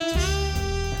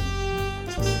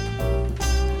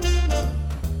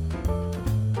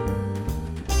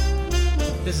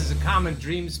Common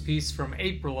Dreams piece from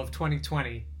April of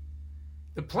 2020.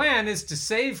 The plan is to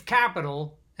save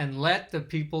capital and let the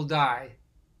people die,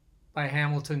 by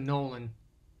Hamilton Nolan.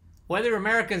 Whether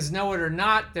Americans know it or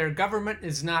not, their government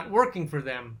is not working for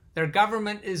them. Their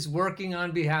government is working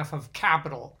on behalf of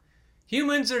capital.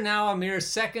 Humans are now a mere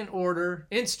second-order,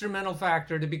 instrumental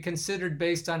factor to be considered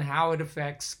based on how it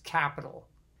affects capital.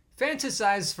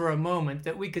 Fantasize for a moment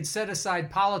that we could set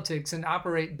aside politics and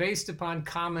operate based upon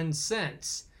common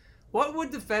sense. What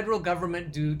would the federal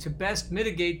government do to best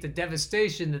mitigate the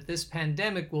devastation that this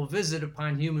pandemic will visit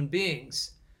upon human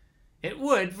beings? It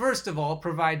would, first of all,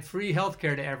 provide free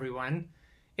healthcare to everyone.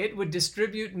 It would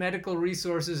distribute medical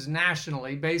resources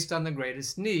nationally based on the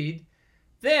greatest need.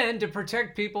 Then, to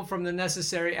protect people from the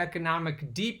necessary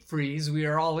economic deep freeze we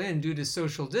are all in due to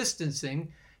social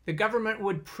distancing, the government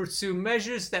would pursue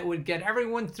measures that would get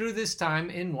everyone through this time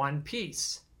in one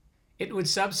piece. It would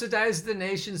subsidize the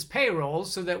nation's payroll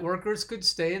so that workers could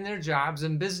stay in their jobs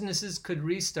and businesses could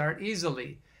restart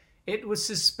easily. It would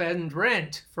suspend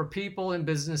rent for people and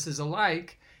businesses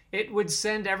alike. It would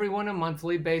send everyone a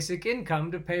monthly basic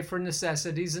income to pay for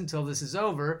necessities until this is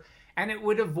over. And it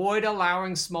would avoid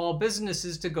allowing small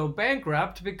businesses to go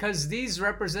bankrupt because these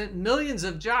represent millions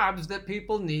of jobs that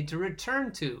people need to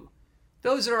return to.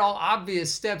 Those are all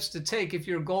obvious steps to take if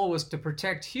your goal was to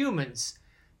protect humans.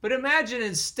 But imagine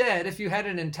instead if you had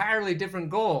an entirely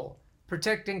different goal,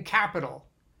 protecting capital.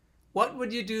 What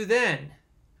would you do then?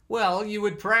 Well, you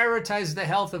would prioritize the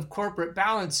health of corporate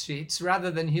balance sheets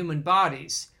rather than human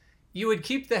bodies. You would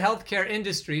keep the healthcare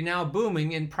industry now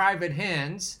booming in private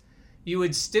hands. You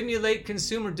would stimulate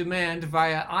consumer demand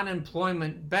via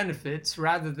unemployment benefits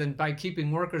rather than by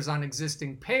keeping workers on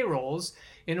existing payrolls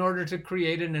in order to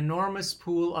create an enormous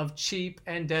pool of cheap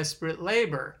and desperate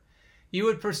labor. You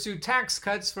would pursue tax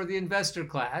cuts for the investor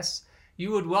class.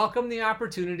 You would welcome the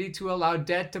opportunity to allow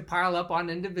debt to pile up on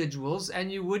individuals,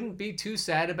 and you wouldn't be too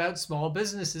sad about small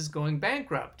businesses going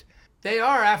bankrupt. They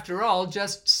are, after all,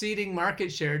 just ceding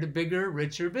market share to bigger,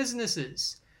 richer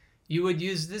businesses. You would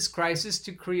use this crisis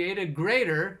to create a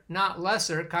greater, not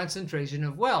lesser, concentration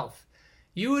of wealth.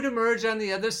 You would emerge on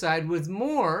the other side with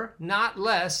more, not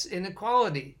less,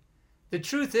 inequality. The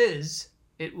truth is,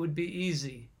 it would be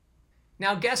easy.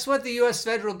 Now, guess what the U.S.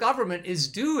 federal government is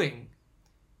doing?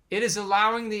 It is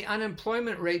allowing the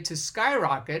unemployment rate to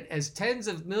skyrocket as tens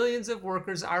of millions of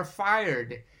workers are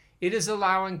fired. It is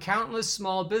allowing countless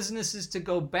small businesses to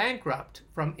go bankrupt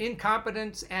from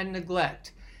incompetence and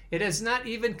neglect. It has not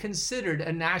even considered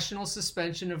a national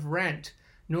suspension of rent,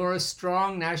 nor a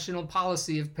strong national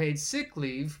policy of paid sick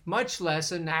leave, much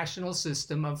less a national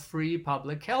system of free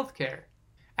public health care.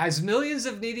 As millions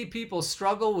of needy people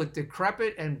struggle with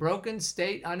decrepit and broken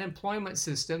state unemployment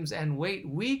systems and wait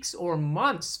weeks or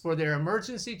months for their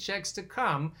emergency checks to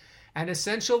come, and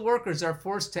essential workers are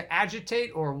forced to agitate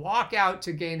or walk out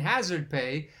to gain hazard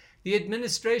pay, the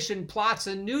administration plots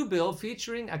a new bill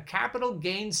featuring a capital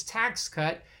gains tax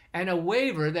cut and a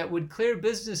waiver that would clear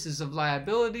businesses of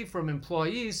liability from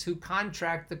employees who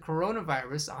contract the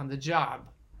coronavirus on the job.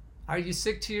 Are you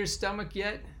sick to your stomach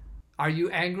yet? Are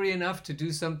you angry enough to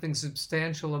do something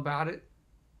substantial about it?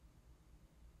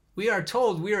 We are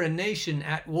told we are a nation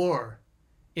at war.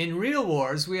 In real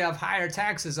wars, we have higher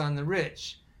taxes on the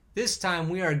rich. This time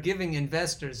we are giving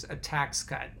investors a tax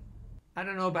cut. I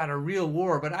don't know about a real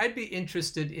war, but I'd be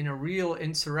interested in a real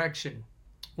insurrection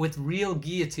with real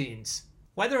guillotines.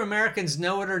 Whether Americans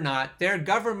know it or not, their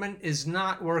government is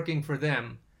not working for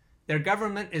them. Their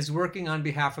government is working on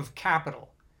behalf of capital.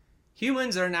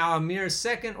 Humans are now a mere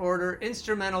second-order,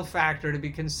 instrumental factor to be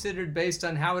considered based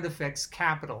on how it affects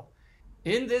capital.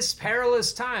 In this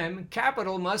perilous time,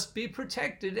 capital must be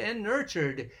protected and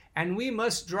nurtured, and we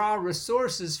must draw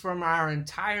resources from our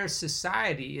entire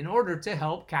society in order to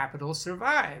help capital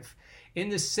survive, in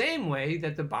the same way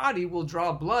that the body will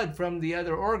draw blood from the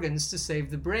other organs to save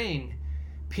the brain.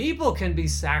 People can be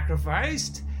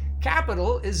sacrificed.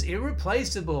 Capital is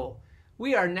irreplaceable.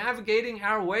 We are navigating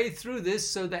our way through this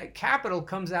so that capital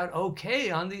comes out okay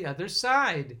on the other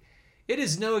side. It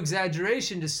is no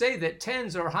exaggeration to say that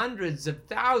tens or hundreds of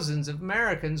thousands of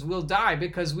Americans will die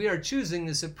because we are choosing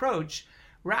this approach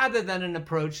rather than an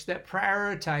approach that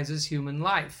prioritizes human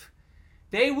life.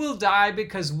 They will die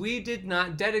because we did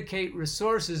not dedicate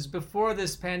resources before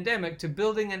this pandemic to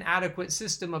building an adequate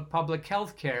system of public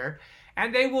health care,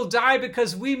 and they will die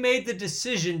because we made the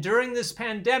decision during this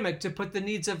pandemic to put the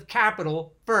needs of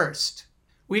capital first.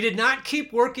 We did not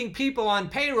keep working people on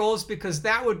payrolls because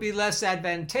that would be less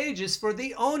advantageous for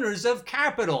the owners of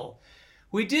capital.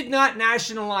 We did not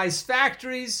nationalize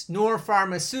factories nor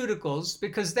pharmaceuticals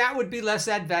because that would be less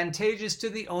advantageous to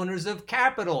the owners of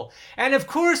capital. And of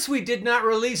course, we did not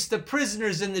release the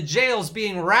prisoners in the jails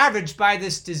being ravaged by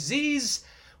this disease.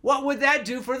 What would that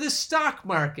do for the stock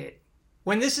market?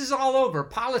 When this is all over,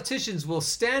 politicians will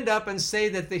stand up and say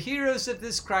that the heroes of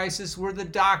this crisis were the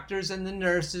doctors and the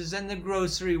nurses and the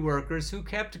grocery workers who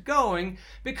kept going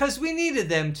because we needed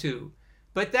them to.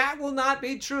 But that will not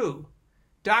be true.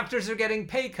 Doctors are getting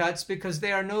pay cuts because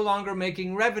they are no longer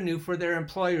making revenue for their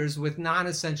employers with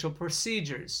non-essential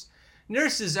procedures.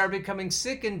 Nurses are becoming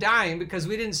sick and dying because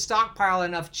we didn't stockpile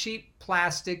enough cheap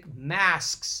plastic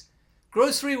masks.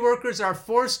 Grocery workers are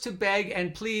forced to beg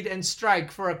and plead and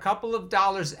strike for a couple of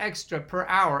dollars extra per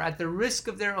hour at the risk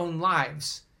of their own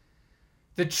lives.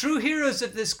 The true heroes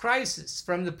of this crisis,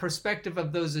 from the perspective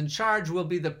of those in charge, will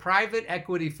be the private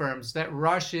equity firms that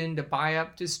rush in to buy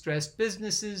up distressed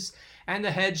businesses, and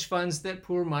the hedge funds that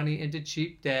pour money into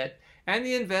cheap debt, and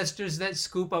the investors that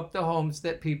scoop up the homes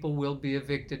that people will be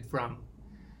evicted from.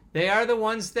 They are the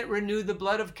ones that renew the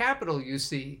blood of capital, you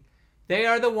see. They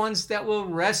are the ones that will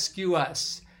rescue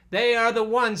us. They are the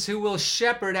ones who will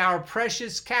shepherd our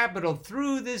precious capital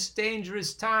through this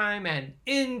dangerous time and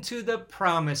into the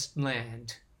promised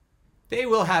land. They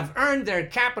will have earned their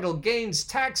capital gains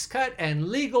tax cut and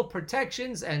legal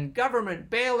protections and government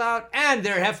bailout and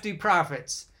their hefty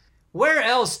profits. Where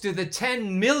else do the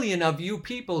 10 million of you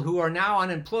people who are now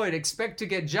unemployed expect to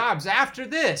get jobs after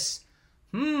this?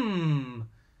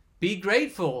 Be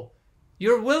grateful.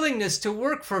 Your willingness to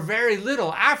work for very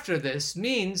little after this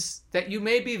means that you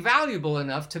may be valuable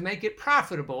enough to make it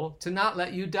profitable to not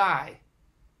let you die.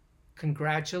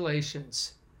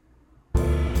 Congratulations.